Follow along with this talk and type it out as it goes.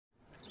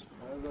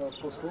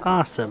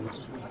Awesome.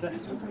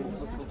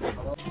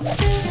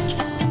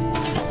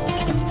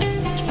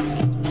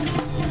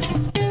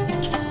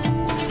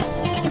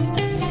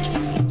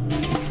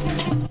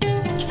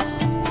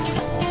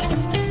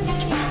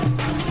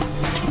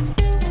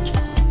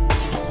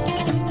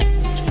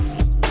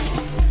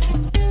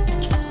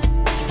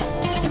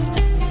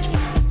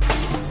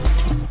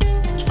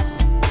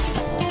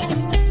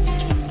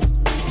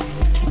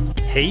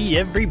 Hey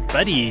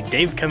everybody,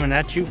 Dave coming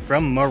at you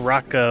from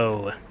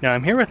Morocco. Now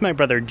I'm here with my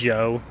brother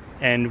Joe,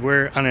 and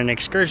we're on an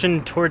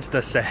excursion towards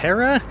the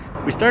Sahara.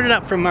 We started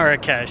out from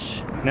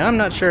Marrakesh. Now I'm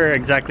not sure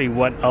exactly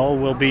what all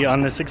will be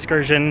on this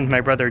excursion.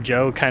 My brother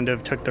Joe kind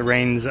of took the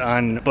reins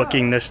on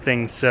booking this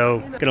thing,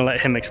 so I'm gonna let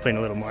him explain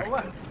a little more.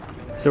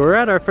 So we're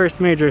at our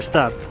first major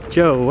stop.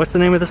 Joe, what's the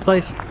name of this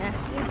place?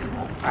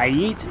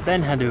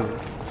 Benhaddou,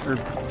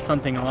 or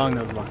something along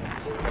those lines.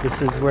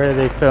 This is where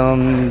they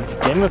filmed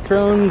Game of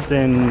Thrones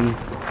and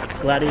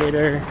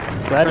Gladiator,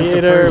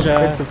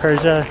 Prince of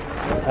Persia.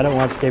 I don't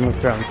watch Game of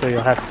Thrones, so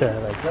you'll have to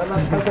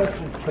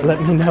like let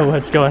me know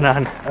what's going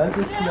on.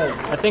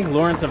 I think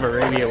Lawrence of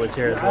Arabia was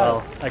here as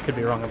well. I could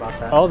be wrong about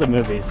that. All the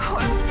movies.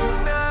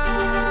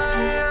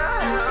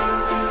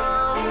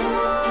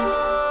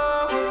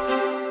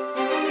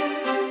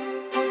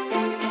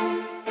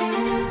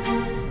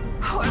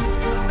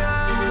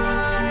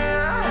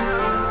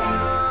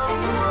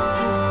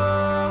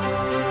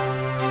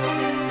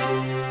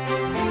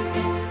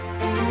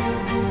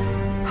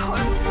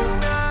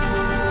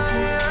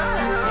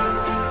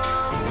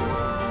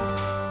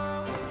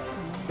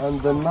 And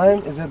the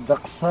name is the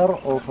Ksar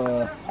of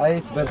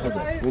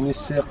Benhaddou. When you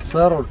say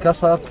Ksar or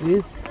Ksar,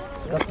 please,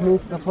 that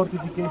means the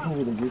fortification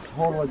village. It's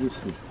all what you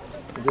speak.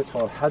 It's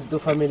for Haddou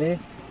family.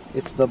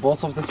 It's the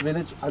boss of this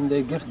village, and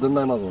they give the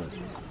name as well.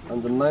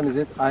 And the name is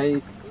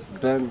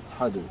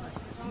Benhaddou,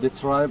 the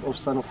tribe of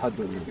son of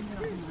Haddou.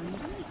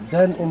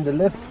 Then in the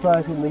left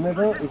side, in the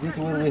middle, is it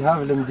where we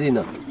have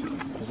Lindina.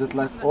 Is it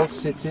like old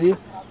city?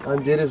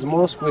 And there is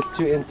mosque with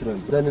 2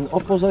 entrances. Then in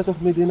opposite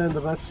of Medina, on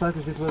the right side,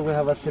 is it where we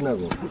have a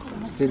synagogue.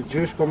 Still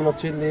Jewish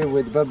community live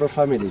with Berber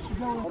families.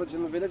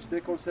 Original village,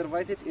 they conserved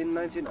it in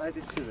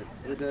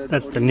 1987.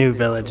 That's the new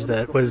village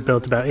that was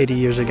built about 80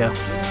 years ago.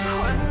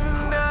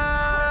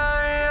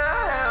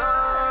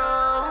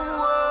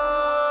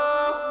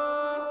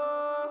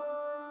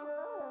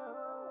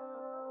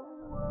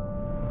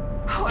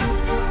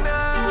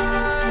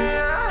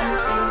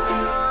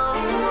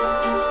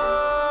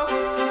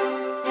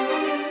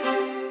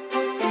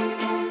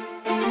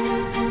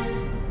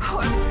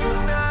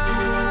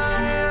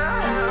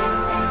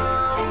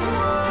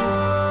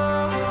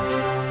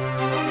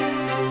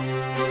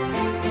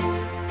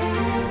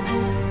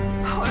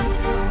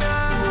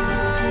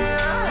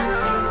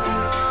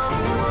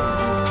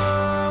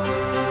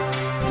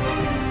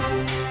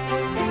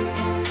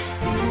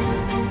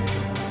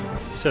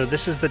 So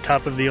this is the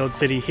top of the old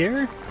city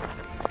here.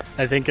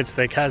 I think it's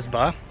the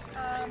Kasbah.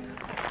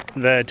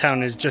 The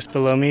town is just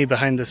below me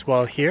behind this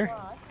wall here.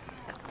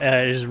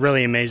 It is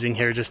really amazing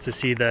here just to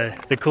see the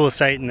cool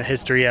site and the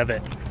history of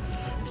it.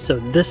 So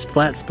this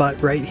flat spot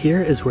right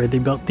here is where they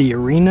built the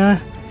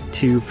arena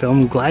to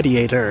film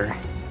Gladiator.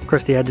 Of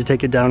course they had to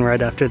take it down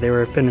right after they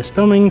were finished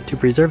filming to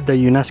preserve the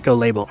UNESCO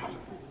label.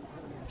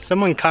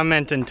 Someone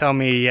comment and tell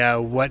me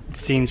what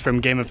scenes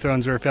from Game of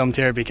Thrones were filmed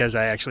here, because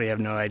I actually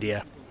have no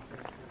idea.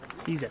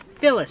 He's a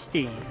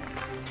Philistine.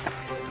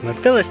 I'm a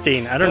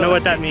Philistine. I don't know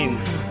what that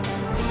means.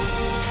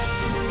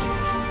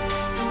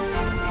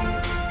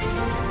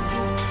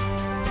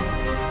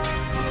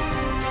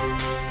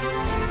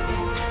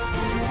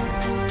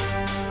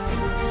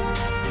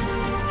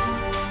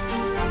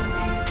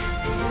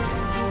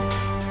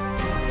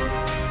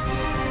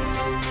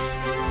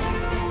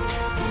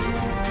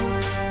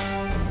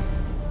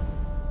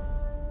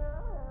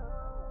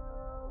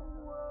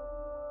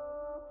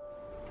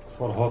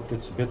 For hot,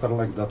 it's better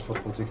like that for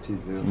protected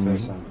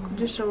face.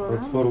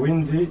 But for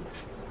windy,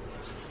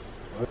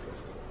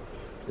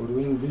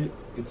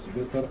 it's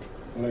better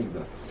like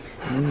that.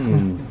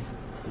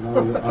 Now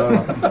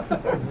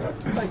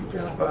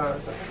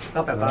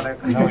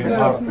you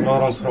are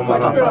Lawrence from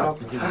Morocco.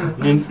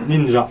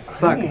 Ninja.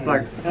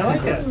 Thanks. I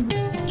like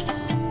it.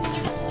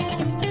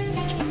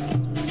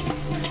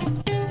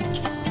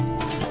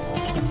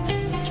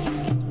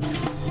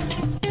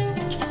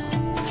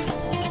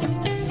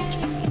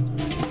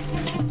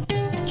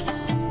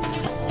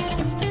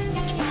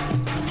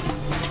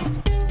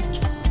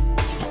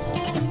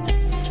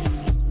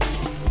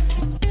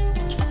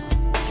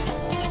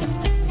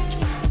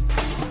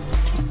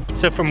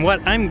 So from what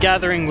I'm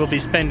gathering, we'll be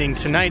spending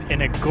tonight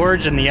in a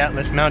gorge in the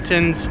Atlas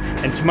Mountains,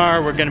 and tomorrow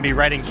we're going to be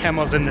riding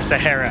camels in the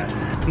Sahara.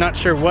 Not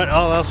sure what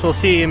all else we'll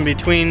see in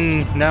between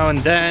now and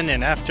then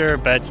and after,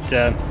 but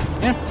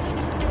yeah,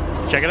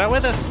 check it out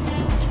with us.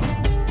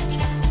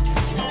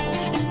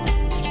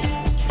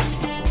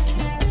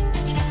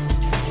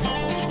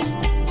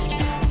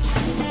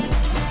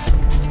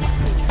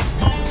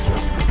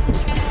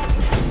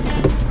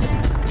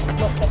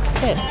 Look at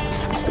this.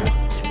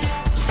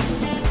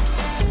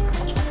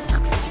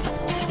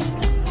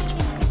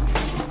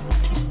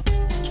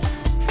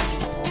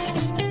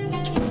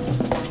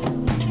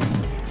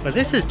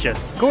 But this is just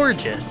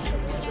gorgeous.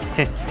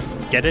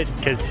 Get it?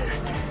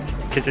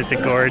 Because it's a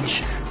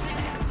gorge.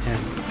 And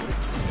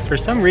for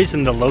some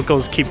reason the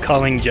locals keep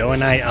calling Joe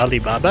and I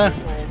Alibaba,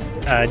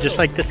 just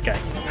like this guy.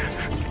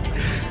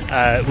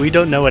 We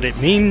don't know what it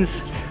means,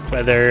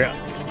 whether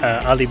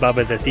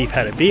Alibaba the thief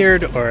had a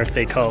beard, or if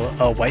they call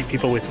all white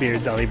people with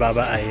beards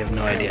Alibaba. I have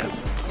no idea.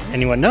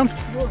 Anyone know?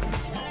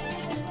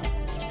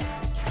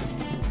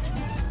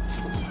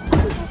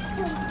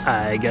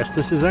 I guess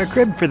this is our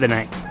crib for the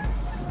night.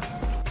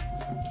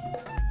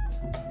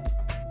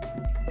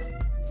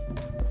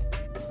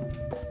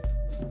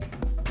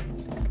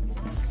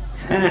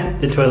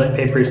 The toilet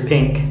paper is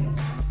pink.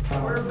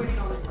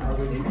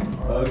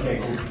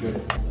 Okay,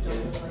 good.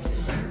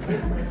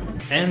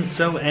 And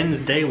so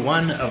ends day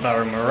one of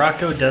our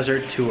Morocco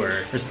desert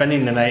tour. We're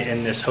spending the night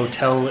in this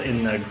hotel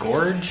in the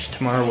Gorge.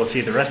 Tomorrow we'll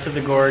see the rest of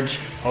the gorge,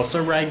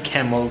 also ride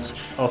camels,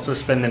 also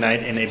spend the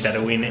night in a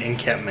Bedouin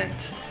encampment.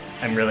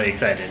 I'm really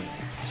excited.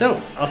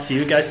 So, I'll see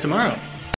you guys tomorrow.